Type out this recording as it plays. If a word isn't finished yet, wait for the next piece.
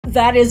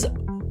That is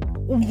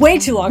way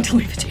too long to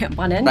leave a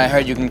tampon in. I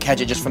heard you can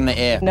catch it just from the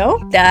air. No,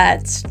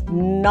 that's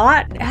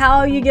not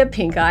how you get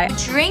pink eye.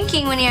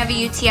 Drinking when you have a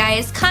UTI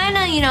is kind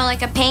of, you know,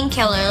 like a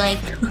painkiller,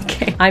 like.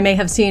 Okay. I may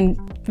have seen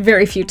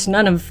very few to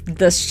none of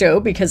this show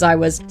because I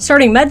was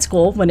starting med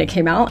school when it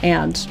came out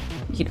and,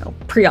 you know,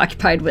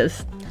 preoccupied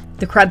with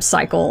the Krebs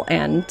cycle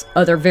and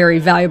other very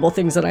valuable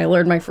things that I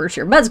learned my first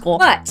year of med school.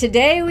 But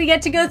today we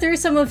get to go through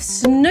some of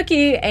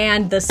Snooki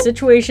and the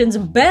situation's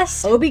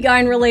best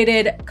OB-GYN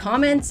related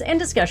comments and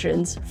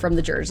discussions from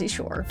the Jersey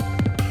Shore.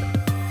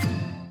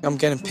 I'm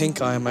getting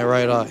pink eye in my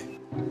right eye.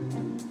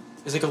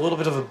 There's like a little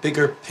bit of a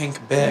bigger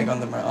pink bag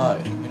under my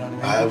eye, you know what I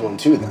mean? I have one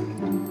too then.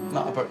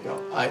 No, but yo,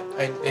 I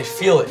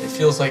feel it. It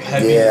feels like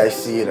heavy. Yeah, I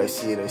see it, I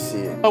see it, I see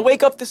it. I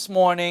wake up this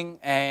morning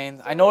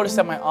and I notice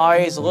that my eye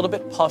is a little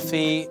bit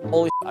puffy.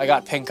 Holy shit, I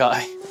got pink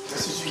eye.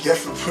 That's what you get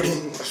for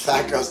putting a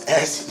fat girl's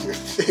ass in your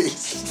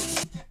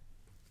face.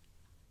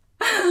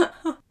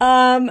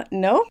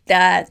 No,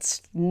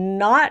 that's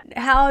not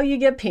how you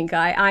get pink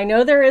eye. I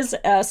know there is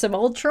some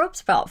old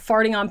tropes about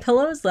farting on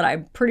pillows that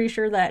I'm pretty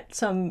sure that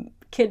some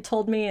kid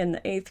told me in the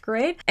 8th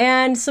grade,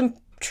 and some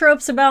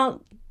tropes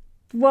about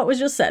what was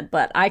just said,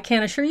 but I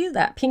can assure you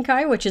that pink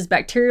eye, which is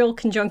bacterial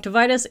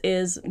conjunctivitis,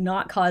 is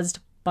not caused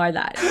by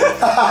that.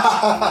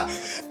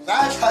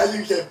 That's how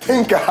you get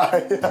pink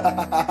eye.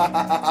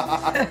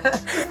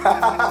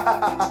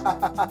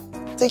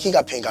 I think he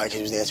got pink eye because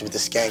he was dancing with the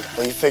skank.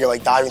 Well, you figure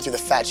like diving through the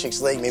fat chick's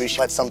leg, maybe she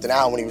let something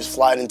out when he was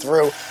sliding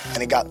through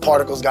and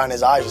particles got in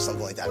his eyes or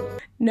something like that.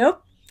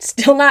 Nope,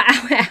 still not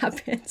how it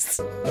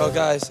happens. Yo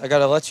guys, I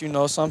gotta let you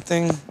know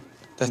something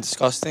that's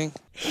disgusting.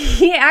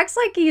 He acts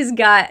like he's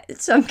got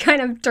some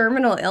kind of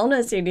terminal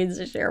illness he needs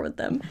to share with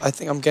them. I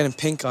think I'm getting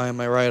pink eye in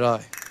my right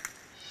eye.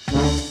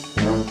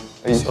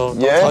 So don't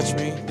Yeah? touch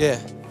me. Yeah.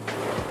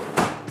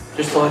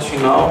 Just to let you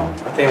know,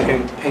 I think I'm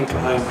getting pink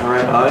eye in my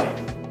right eye.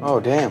 Oh,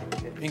 damn.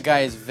 Pink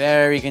eye is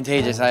very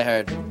contagious, I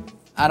heard.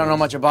 I don't know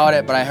much about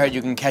it, but I heard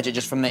you can catch it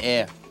just from the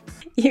air.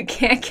 You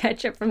can't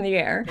catch it from the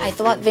air. I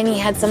thought Vinny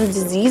had some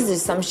disease or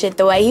some shit.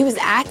 The way he was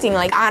acting,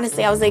 like,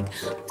 honestly, I was like,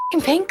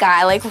 pink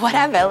eye, like,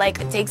 whatever.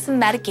 Like, take some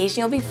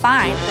medication, you'll be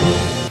fine.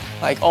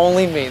 Like,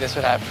 only me, this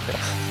would happen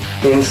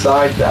to.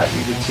 Inside that,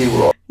 you can see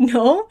we're all...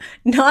 No,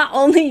 not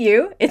only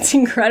you. It's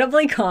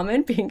incredibly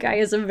common. Pink eye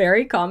is a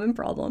very common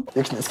problem.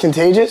 It's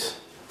contagious?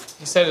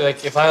 He said,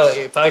 like, if I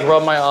like,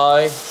 rub my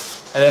eye,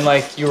 and then,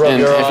 like, you rub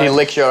your eye. And if he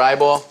licks your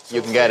eyeball,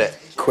 you can get it.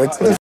 Quit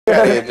the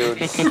out of here,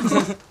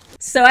 dude.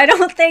 So I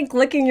don't think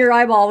licking your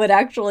eyeball would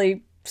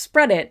actually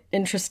spread it,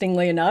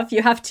 interestingly enough.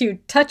 You have to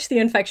touch the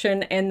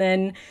infection and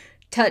then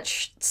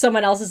touch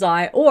someone else's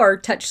eye, or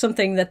touch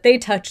something that they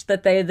touch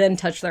that they then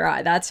touch their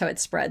eye. That's how it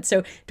spreads.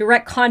 So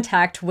direct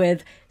contact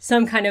with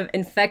some kind of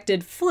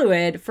infected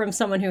fluid from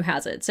someone who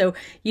has it. So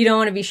you don't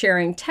want to be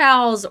sharing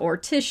towels or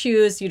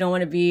tissues. You don't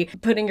want to be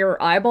putting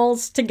your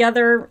eyeballs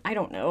together. I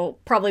don't know,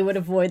 probably would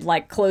avoid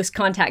like close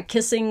contact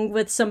kissing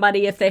with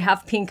somebody if they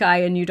have pink eye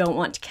and you don't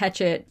want to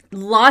catch it.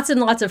 Lots and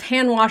lots of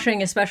hand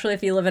washing, especially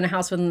if you live in a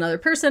house with another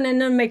person, and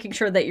then making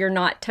sure that you're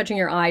not touching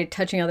your eye,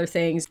 touching other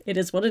things. It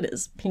is what it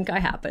is. Pink eye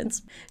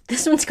happens.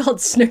 This one's called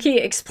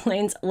Snooki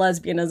Explains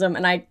Lesbianism,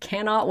 and I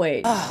cannot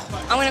wait.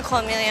 I'm gonna call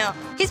Emilio.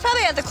 He's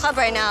probably at the club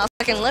right now,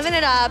 fucking living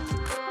it up.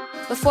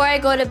 Before I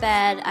go to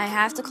bed, I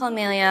have to call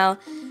Emilio.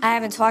 I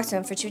haven't talked to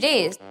him for 2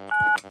 days.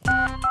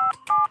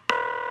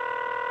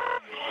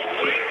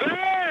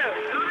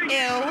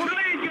 Ew.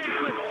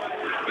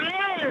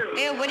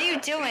 Ew, what are you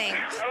doing?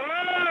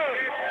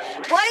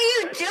 What are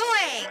you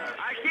doing?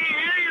 I can't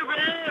hear you,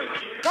 man.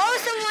 Go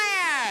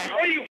somewhere.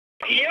 What are you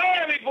yelling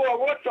at me for?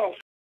 What the f?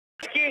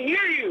 I can't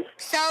hear you.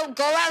 So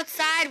go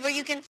outside where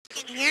you can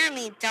hear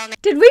me, dumb.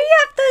 Did we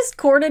have this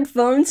corded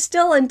phone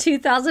still in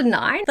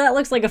 2009? That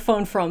looks like a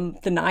phone from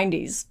the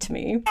 90s to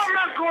me. I'm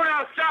not going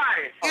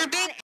outside. You're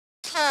being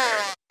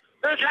asshole.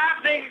 There's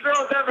half-naked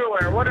girls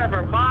everywhere.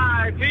 Whatever.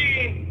 My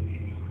P.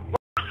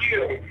 F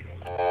you.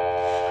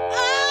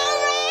 Oh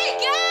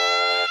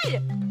my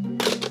god!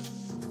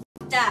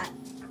 Dad.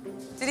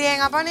 Did he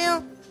hang up on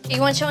you? You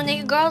want to show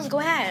naked girls? Go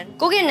ahead.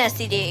 Go get an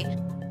STD.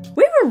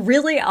 We were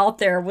really out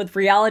there with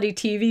reality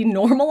TV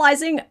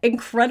normalizing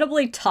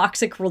incredibly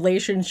toxic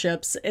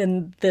relationships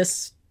in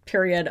this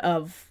period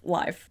of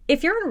life.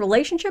 If you're in a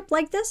relationship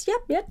like this,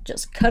 yep,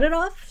 just cut it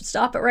off.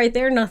 Stop it right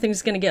there.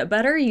 Nothing's gonna get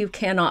better. You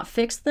cannot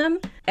fix them.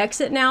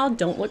 Exit now.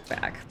 Don't look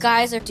back.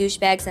 Guys are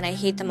douchebags and I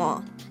hate them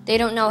all. They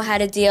don't know how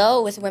to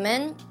deal with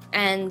women,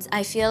 and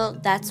I feel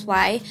that's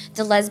why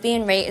the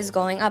lesbian rate is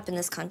going up in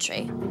this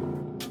country.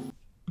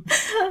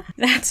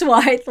 That's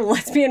why the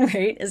lesbian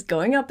rate is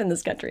going up in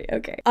this country.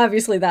 Okay.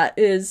 Obviously that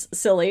is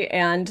silly,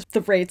 and the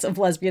rates of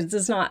lesbians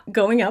is not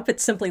going up.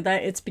 It's simply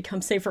that it's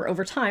become safer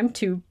over time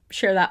to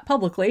share that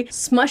publicly.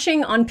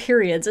 Smushing on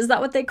periods. Is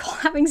that what they call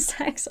having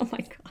sex? Oh my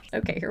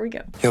god. Okay, here we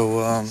go.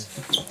 Yo,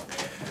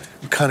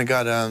 we kind of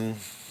got,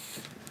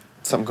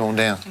 something going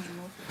down.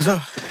 What's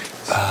up?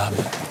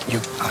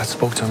 I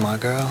spoke to my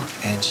girl,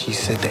 and she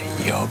said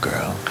that your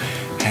girl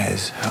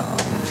has,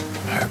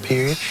 her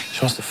period.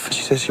 She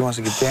says she wants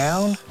to get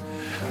down,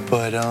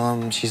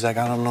 But she's like,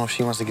 I don't know if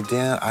she wants to get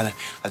down. I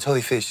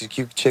totally feel it. She's a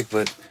cute chick,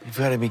 but You've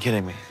got to be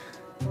kidding me.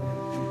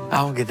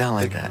 I won't get down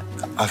like that.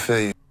 I feel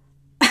you.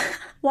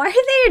 Why are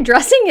they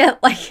addressing it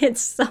like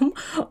it's some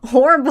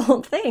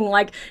horrible thing?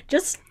 Like,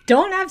 just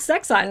don't have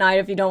sex that night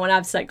if you don't want to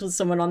have sex with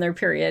someone on their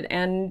period.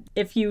 And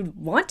if you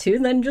want to,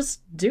 then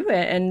just do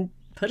it and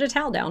put a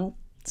towel down.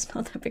 It's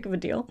not that big of a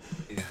deal.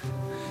 Yeah.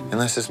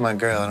 Unless it's my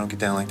girl, I don't get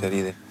down like that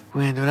either.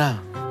 We ain't do that.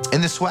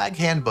 In the swag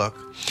handbook,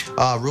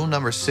 rule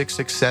number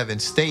 667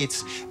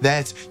 states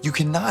that you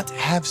cannot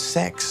have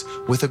sex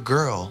with a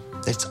girl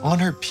that's on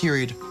her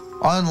period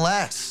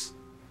unless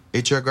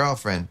it's your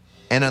girlfriend.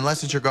 And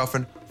unless it's your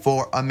girlfriend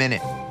for a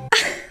minute.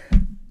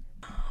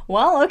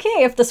 Well,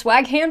 okay, if the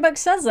swag handbook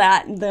says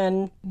that,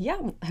 then yeah,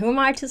 who am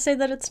I to say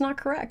that it's not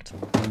correct?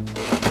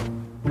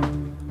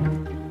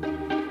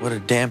 What a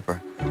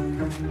damper.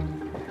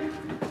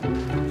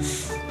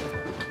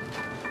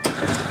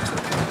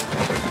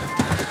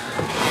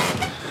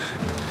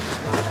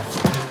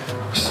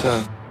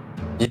 So,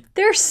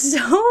 They're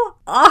so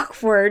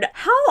awkward.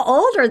 How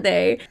old are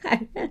they?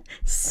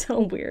 So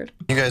weird.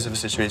 you guys have a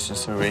situation,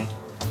 so we.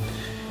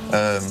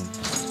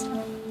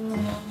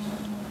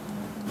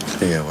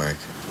 Be at work.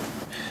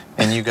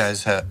 And you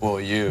guys have, well,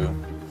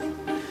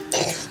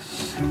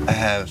 I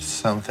have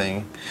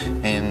something,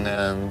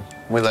 and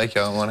we like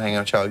y'all and want to hang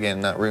out with y'all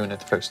again, not ruin it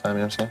the first time,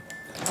 you know what I'm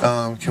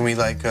saying? Can we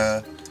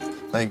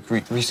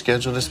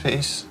reschedule this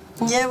piece?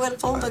 Yeah, what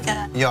phone book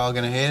at? Y'all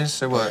gonna hate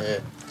us or what? Yeah.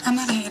 I'm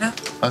not a hater.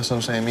 That's what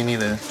I'm saying, me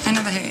neither. I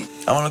never hate.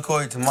 I want to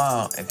call you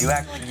tomorrow. If you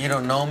act like you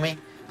don't know me,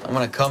 I'm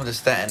going to come to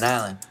Staten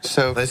Island.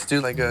 So let's do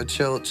like a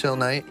chill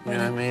night, you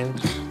know what I mean?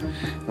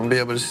 We'll be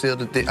able to seal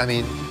the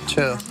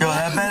chill. Yo,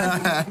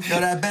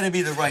 that better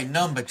be the right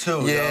number,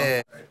 too. Yeah,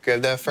 yo.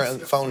 grab that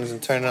phone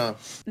and turn it on.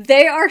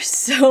 They are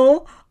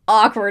so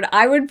awkward.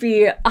 I would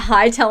be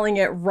hightailing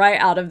it right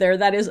out of there.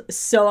 That is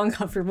so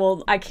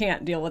uncomfortable. I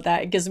can't deal with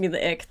that. It gives me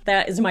the ick.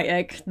 That is my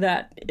ick.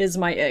 That is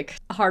my ick.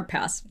 Hard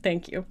pass.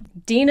 Thank you.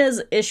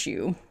 Dina's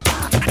issue.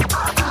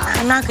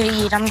 I'm not gonna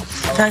eat. I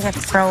feel like I have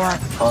to throw up.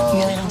 You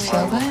really don't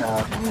feel good?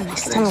 My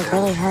stomach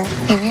really hurt.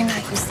 Maybe you're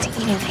not used to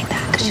eating like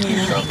that because you're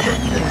not like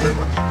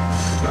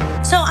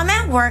that. So I'm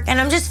at work and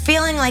I'm just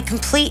feeling like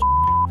complete.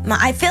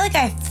 I feel like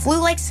I have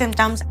flu-like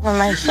symptoms.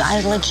 My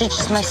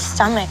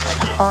stomach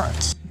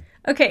hurts.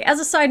 Okay, as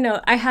a side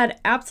note, I had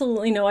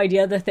absolutely no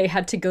idea that they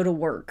had to go to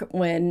work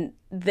when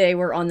they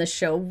were on the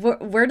show.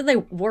 Where do they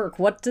work?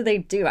 What do they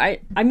do? I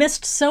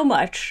missed so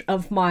much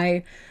of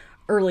my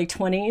early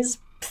 20s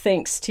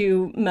thanks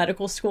to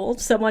medical school.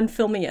 Someone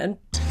fill me in.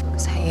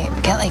 Say,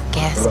 get like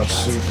gas.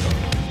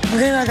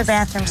 We're gonna go to the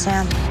bathroom,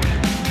 Sam.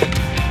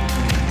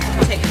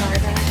 Take car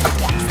back.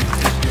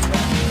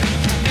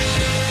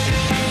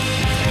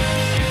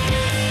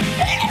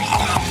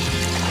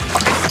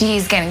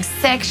 She's getting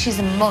sick. She's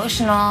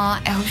emotional.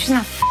 I hope she's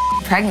not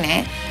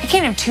pregnant. I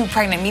can't have 2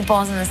 pregnant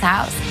meatballs in this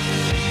house.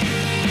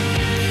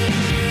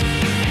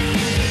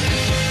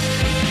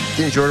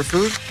 Did you order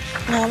food?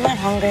 No, I'm not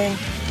hungry.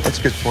 That's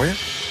good for you.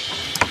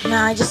 No,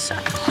 I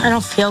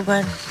don't feel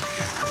good.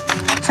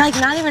 It's like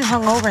not even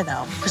hungover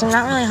though, because I'm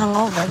not really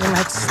hungover, but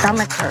my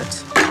stomach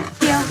hurts.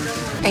 Yeah.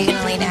 Are you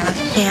gonna lay down?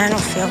 Yeah, I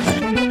don't feel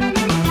good.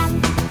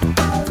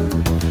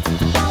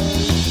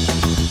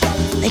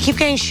 I keep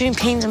getting shooting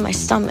pains in my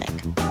stomach.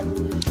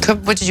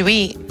 What did you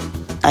eat?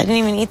 I didn't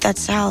even eat that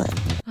salad.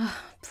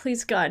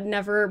 Please, God,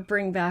 never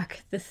bring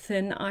back the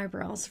thin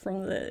eyebrows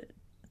from the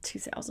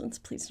 2000s.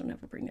 Please don't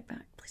ever bring it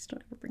back. Please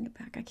don't ever bring it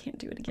back. I can't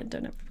do it again.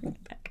 Don't ever bring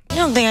it back. I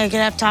don't think I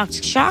could have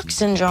toxic shock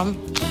syndrome.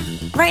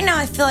 Right now,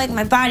 I feel like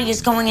my body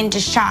is going into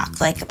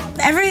shock. Like,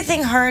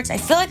 everything hurts. I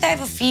feel like I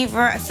have a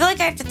fever. I feel like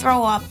I have to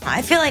throw up.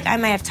 I feel like I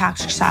might have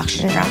toxic shock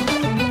syndrome.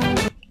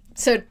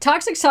 So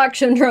toxic shock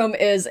syndrome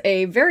is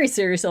a very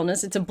serious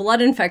illness. It's a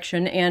blood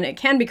infection and it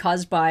can be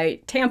caused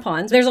by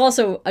tampons. There's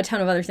also a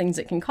ton of other things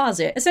that can cause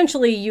it.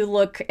 Essentially, you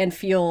look and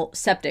feel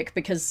septic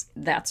because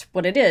that's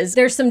what it is.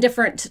 There's some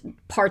different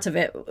parts of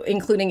it,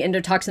 including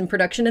endotoxin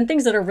production and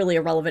things that are really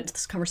irrelevant to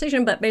this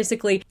conversation, but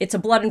basically it's a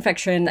blood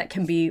infection that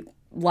can be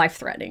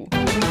life-threatening.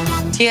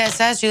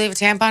 TSS, you leave a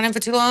tampon in for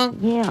too long?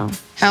 Yeah.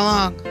 How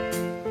long?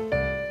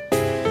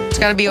 It's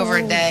gotta be over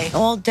a day.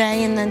 All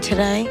day and then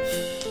today.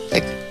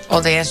 Like,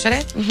 all day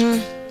yesterday?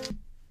 Mm-hmm.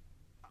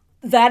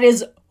 That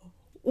is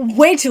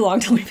way too long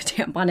to leave a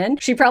tampon in.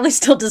 She probably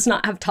still does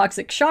not have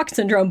toxic shock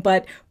syndrome,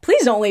 but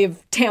please don't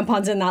leave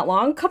tampons in that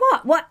long. Come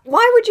on. What?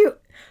 Why would you?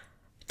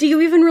 Do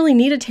you even really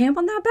need a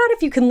tampon that bad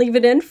if you can leave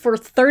it in for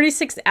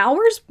 36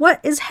 hours? What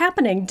is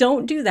happening?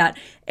 Don't do that.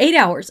 8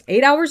 hours.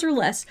 8 hours or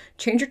less.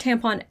 Change your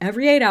tampon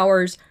every 8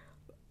 hours.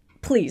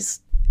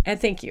 Please. And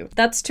thank you.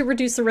 That's to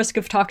reduce the risk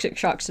of toxic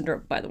shock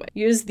syndrome, by the way.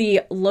 Use the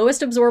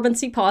lowest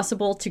absorbency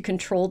possible to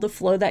control the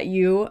flow that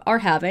you are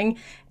having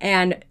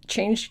and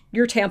change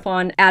your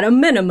tampon at a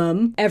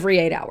minimum every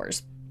 8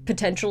 hours,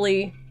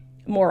 potentially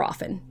more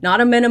often.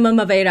 Not a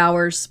minimum of 8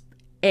 hours,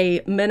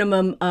 a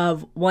minimum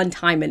of 1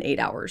 time in 8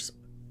 hours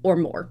or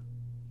more.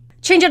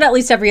 Change it at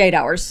least every 8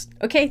 hours.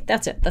 Okay,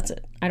 that's it. That's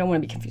it. I don't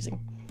want to be confusing.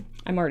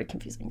 I'm already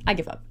confusing. I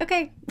give up.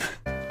 Okay.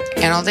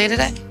 And all day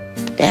today?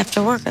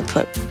 After work, I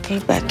put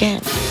it back in.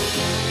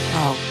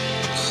 Oh.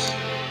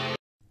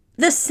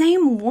 The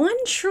same one?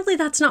 Surely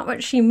that's not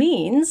what she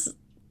means.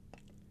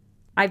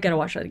 I've got to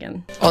watch that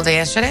again. All day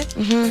yesterday?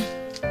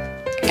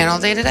 Mm-hmm. And all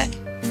day today?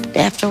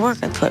 After work,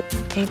 I put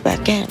it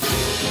back in.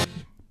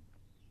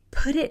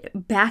 Put it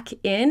back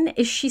in?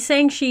 Is she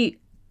saying she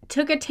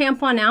took a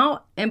tampon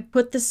out and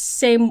put the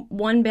same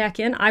one back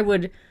in? I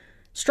would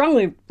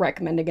strongly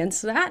recommend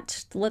against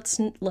that. Let's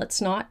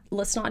not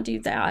do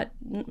that.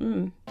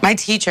 Mm-mm. My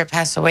teacher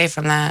passed away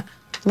from that.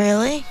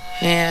 Really?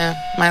 Yeah,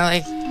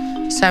 my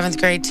 7th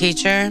grade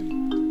teacher.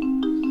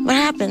 What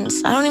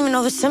happens? I don't even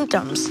know the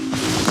symptoms.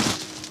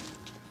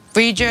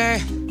 Read your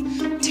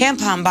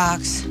tampon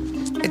box.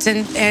 It's in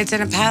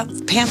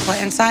a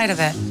pamphlet inside of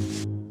it.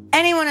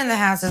 Anyone in the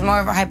house is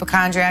more of a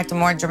hypochondriac and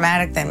more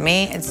dramatic than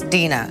me. It's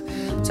Dina.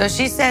 So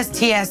she says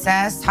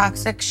TSS,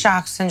 toxic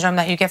shock syndrome,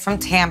 that you get from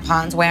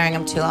tampons, wearing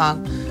them too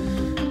long.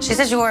 She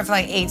says you wore it for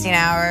like 18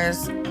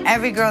 hours.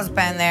 Every girl's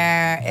been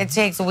there. It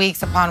takes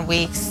weeks upon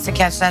weeks to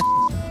catch that.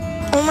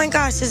 Oh my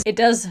gosh. It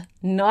does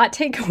not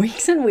take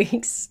weeks and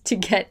weeks to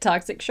get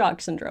toxic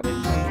shock syndrome.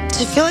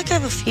 Does it feel like I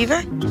have a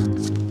fever?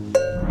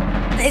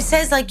 It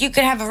says like you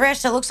could have a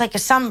rash that looks like a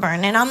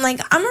sunburn. And I'm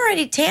like, I'm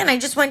already tan. I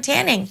just went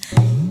tanning.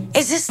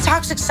 Is this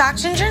toxic shock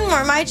syndrome or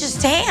am I just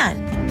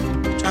tan?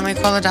 Do you want me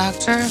to call the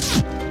doctor?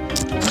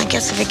 I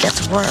guess if it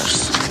gets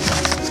worse.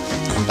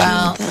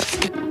 Well,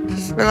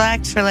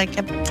 relax for like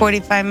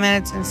 45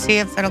 minutes and see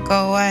if it'll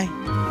go away.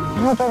 I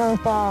hope I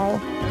don't die.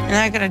 You're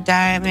not gonna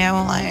die at me, I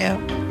won't let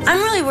you. I'm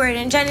really worried,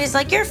 and Jenny's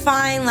like, you're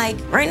fine. Like,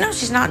 right now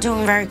she's not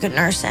doing very good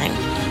nursing.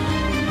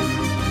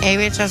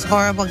 Maybe it's just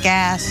horrible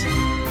gas.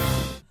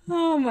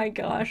 Oh my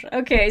gosh.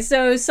 Okay,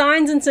 so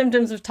signs and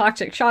symptoms of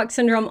toxic shock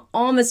syndrome.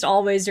 Almost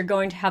always you're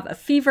going to have a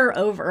fever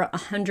over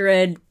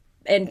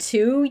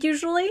 102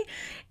 usually.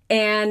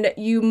 And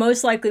you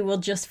most likely will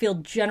just feel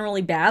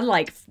generally bad,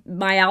 like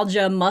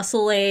myalgia,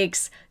 muscle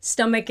aches,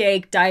 stomach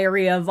ache,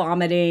 diarrhea,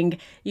 vomiting.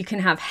 You can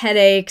have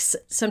headaches.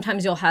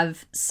 Sometimes you'll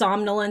have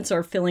somnolence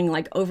or feeling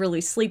like overly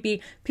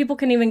sleepy. People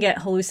can even get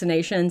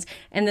hallucinations.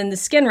 And then the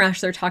skin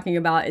rash they're talking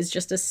about is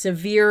just a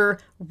severe,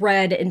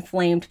 red,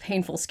 inflamed,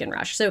 painful skin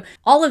rash. So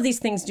all of these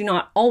things do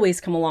not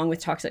always come along with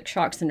toxic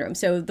shock syndrome.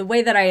 So the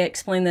way that I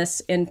explain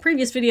this in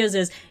previous videos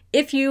is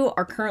if you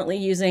are currently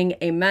using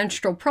a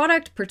menstrual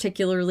product,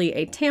 particularly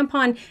a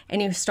tampon, and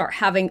you start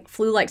having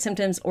flu-like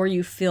symptoms or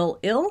you feel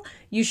ill,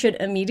 you should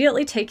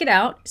immediately take it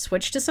out,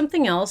 switch to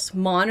something else,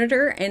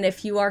 monitor, and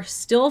if you are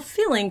still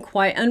feeling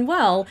quite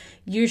unwell,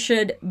 you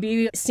should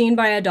be seen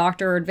by a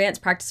doctor or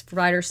advanced practice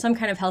provider, some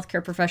kind of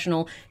healthcare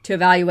professional to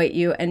evaluate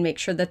you and make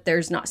sure that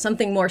there's not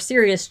something more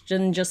serious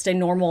than just a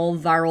normal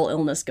viral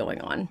illness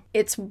going on.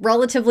 It's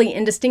relatively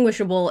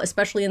indistinguishable,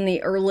 especially in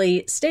the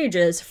early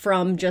stages,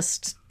 from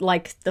just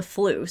like the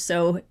flu.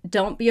 So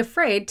don't be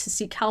afraid to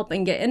seek help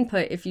and get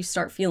input if you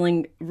start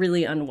feeling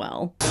really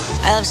unwell.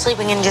 I love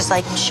sleeping in just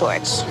like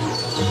shorts.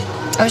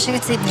 I wish I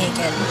could sleep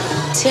naked.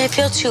 See, I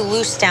feel too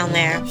loose down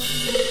there.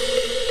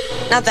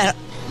 Not that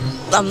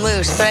I'm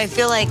loose, but I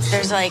feel like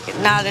there's like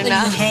not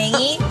enough.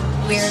 Hangy?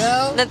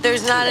 Weirdo? That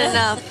there's not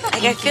enough.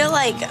 Like I feel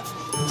like,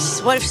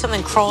 what if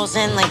something crawls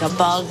in like a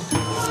bug?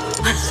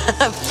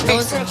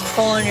 Those are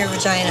crawl in your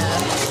vagina.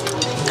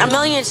 A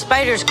million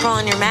spiders crawl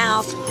in your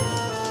mouth.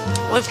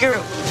 What if you're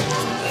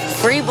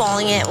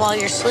freeballing it while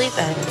you're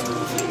sleeping?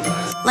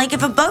 Like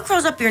if a bug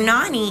crawls up your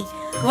nanny,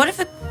 what if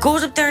it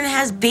goes up there and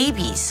has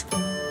babies?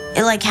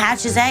 It like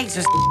hatches eggs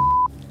or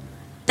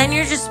then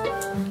you're just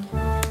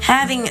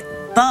having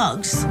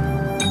bugs.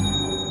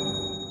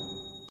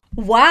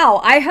 Wow,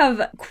 I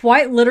have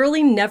quite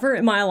literally never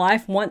in my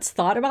life once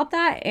thought about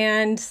that,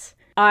 and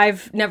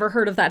I've never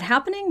heard of that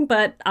happening,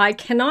 but I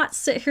cannot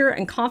sit here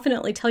and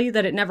confidently tell you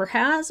that it never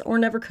has or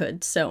never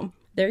could. So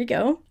there you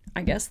go.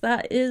 I guess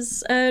that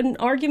is an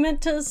argument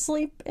to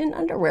sleep in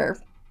underwear,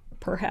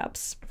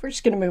 perhaps. We're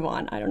just gonna move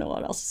on. I don't know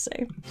what else to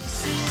say.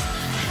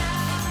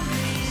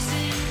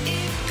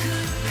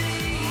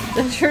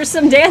 There's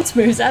some dance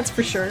moves, that's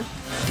for sure.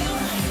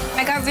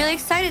 I got really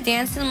excited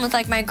dancing with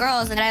like my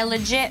girls and I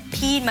legit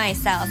peed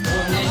myself.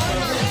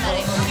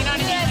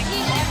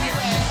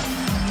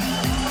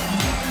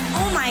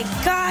 Oh my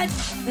God,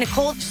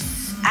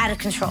 Nicole's out of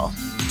control.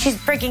 She's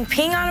freaking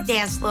peeing on a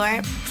dance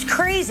floor. It's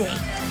crazy.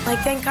 Like,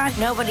 thank God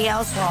nobody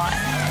else saw it.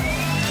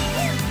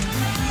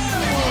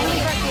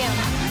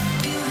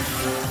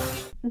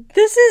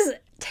 This is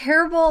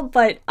terrible,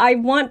 but I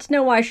want to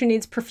know why she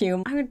needs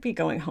perfume. I would be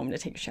going home to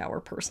take a shower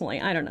personally.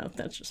 I don't know.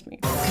 That's just me.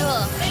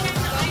 Cool.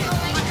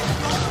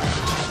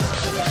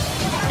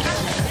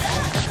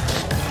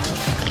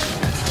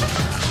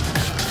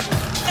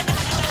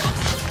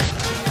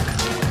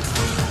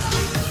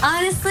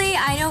 Honestly,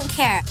 I don't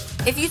care.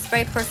 If you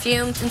spray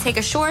perfume and take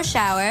a shore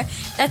shower,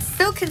 that's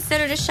still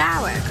considered a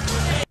shower.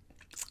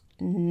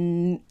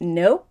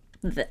 Nope.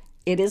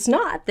 It is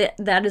not.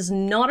 That is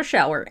not a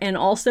shower. And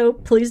also,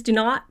 please do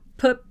not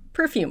put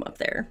perfume up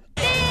there.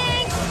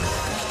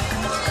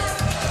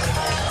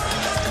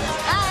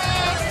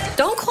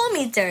 Don't call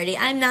me dirty.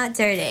 I'm not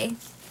dirty.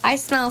 I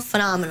smell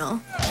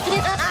phenomenal.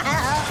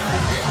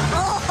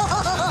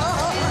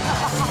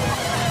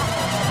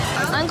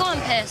 I'm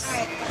going piss.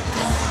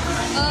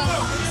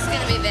 Oh, this is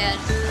gonna be bad.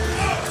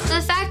 So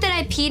the fact that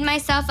I peed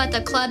myself at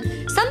the club,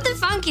 something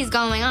funky's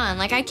going on.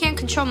 Like, I can't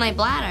control my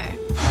bladder.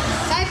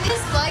 If I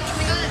piss blood, can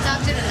we go to the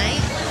doctor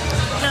tonight?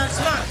 No, it's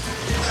not.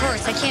 Of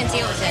course, I can't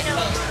deal with it.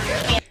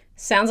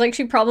 Sounds like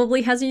she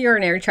probably has a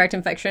urinary tract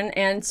infection,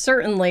 and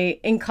certainly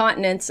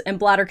incontinence and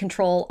bladder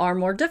control are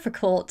more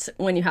difficult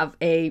when you have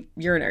a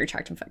urinary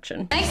tract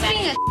infection. Thanks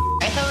being a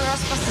I thought we were all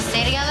supposed to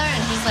stay together,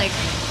 and he's like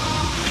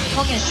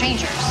poking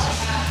strangers.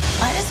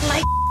 Why does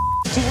Mike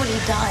do what he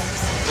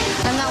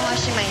does? I'm not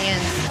washing my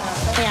hands.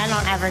 Yeah, I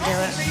don't ever do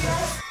it.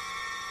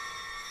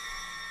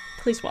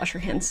 Please wash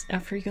your hands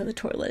after you go to the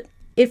toilet.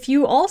 If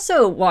you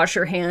also wash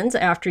your hands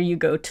after you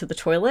go to the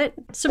toilet,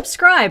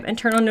 subscribe and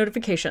turn on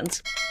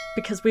notifications,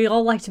 because we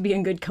all like to be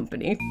in good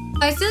company.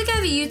 I feel like I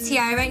have a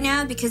UTI right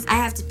now because I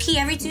have to pee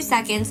every 2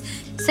 seconds.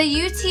 So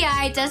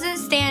UTI doesn't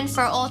stand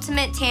for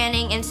Ultimate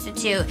Tanning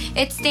Institute.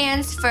 It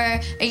stands for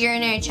a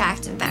urinary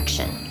tract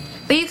infection.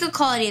 But you could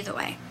call it either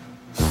way.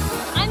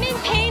 I'm in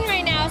pain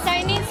right now, so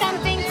I need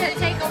something to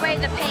take away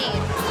the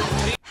pain.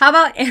 How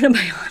about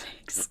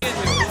antibiotics?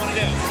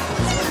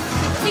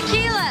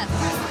 Tequila.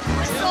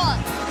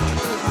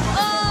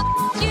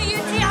 Oh, you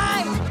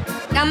UTI.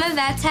 I'm a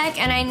vet tech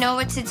and I know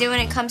what to do when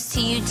it comes to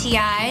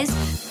UTIs.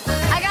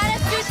 I got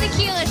us 2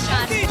 tequila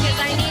shots because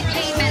I need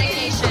pain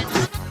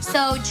medication.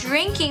 So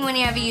drinking when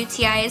you have a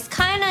UTI is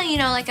kind of, you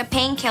know, like a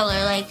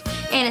painkiller, like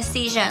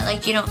anesthesia,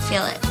 like you don't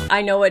feel it.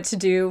 I know what to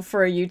do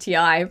for a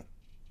UTI.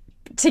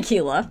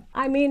 Tequila.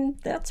 I mean,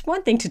 that's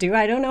one thing to do.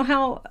 I don't know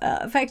how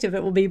effective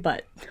it will be,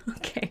 but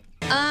okay.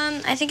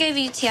 I think I have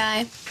a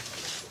UTI.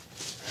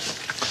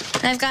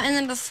 And I've gotten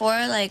them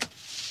before, like,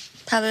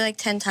 probably like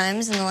 10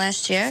 times in the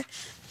last year.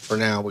 For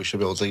now, we should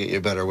be able to get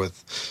you better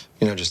with,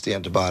 you know, just the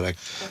antibiotic.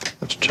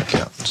 Let's check you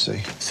out and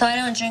see. So I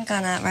don't drink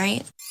on that,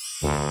 right?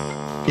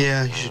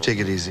 Yeah, you should take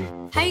it easy.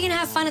 How are you gonna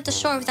have fun at the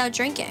shore without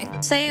drinking?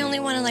 Say I only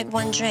wanted like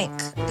 1 drink.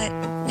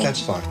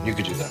 That's fine. You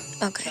could do that.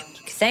 Okay.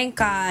 Thank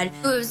God.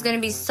 It was gonna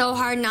be so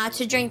hard not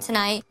to drink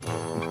tonight.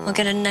 We'll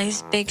get a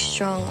nice, big,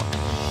 strong one.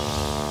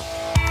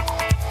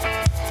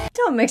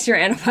 Don't mix your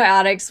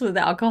antibiotics with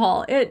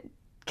alcohol. It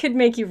could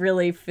make you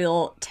really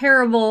feel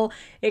terrible.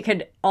 It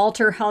could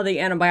alter how the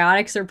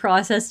antibiotics are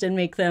processed and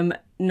make them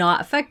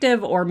not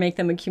effective or make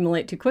them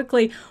accumulate too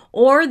quickly.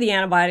 Or the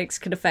antibiotics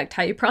could affect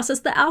how you process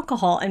the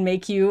alcohol and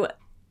make you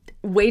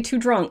way too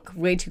drunk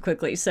way too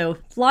quickly. So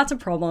lots of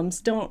problems.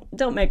 Don't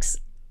mix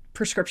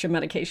prescription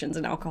medications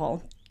and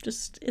alcohol.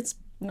 Just, it's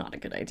not a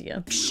good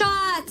idea.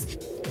 Shots!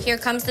 Here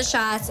comes the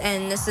shots,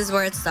 and this is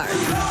where it starts.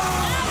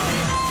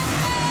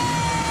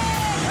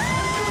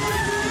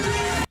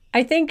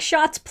 I think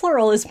shots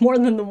plural is more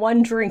than the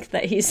 1 drink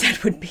that he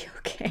said would be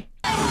okay.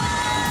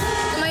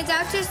 My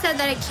doctor said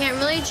that I can't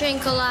really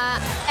drink a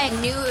lot. I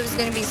knew it was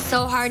gonna be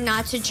so hard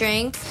not to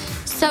drink.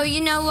 So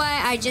you know what?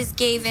 I just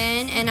gave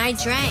in and I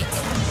drank.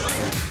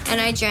 And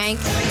I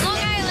drank. Long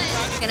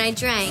Island! And I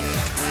drank.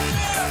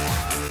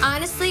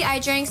 Honestly, I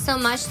drank so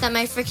much that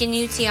my freaking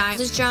UTI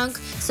was drunk.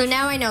 So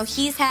now I know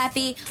he's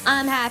happy,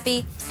 I'm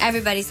happy,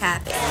 everybody's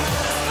happy.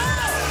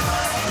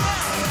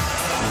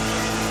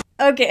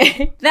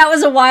 Okay, that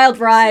was a wild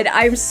ride.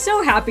 I'm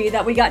so happy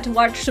that we got to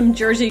watch some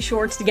Jersey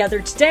Shore together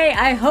today.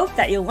 I hope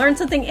that you learned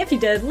something. If you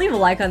did, leave a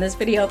like on this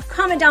video.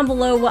 Comment down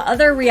below what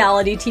other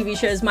reality TV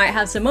shows might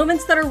have some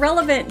moments that are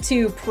relevant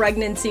to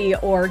pregnancy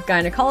or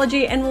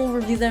gynecology, and we'll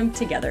review them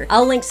together.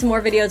 I'll link some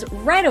more videos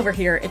right over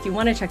here if you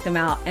want to check them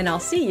out, and I'll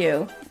see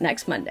you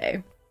next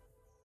Monday.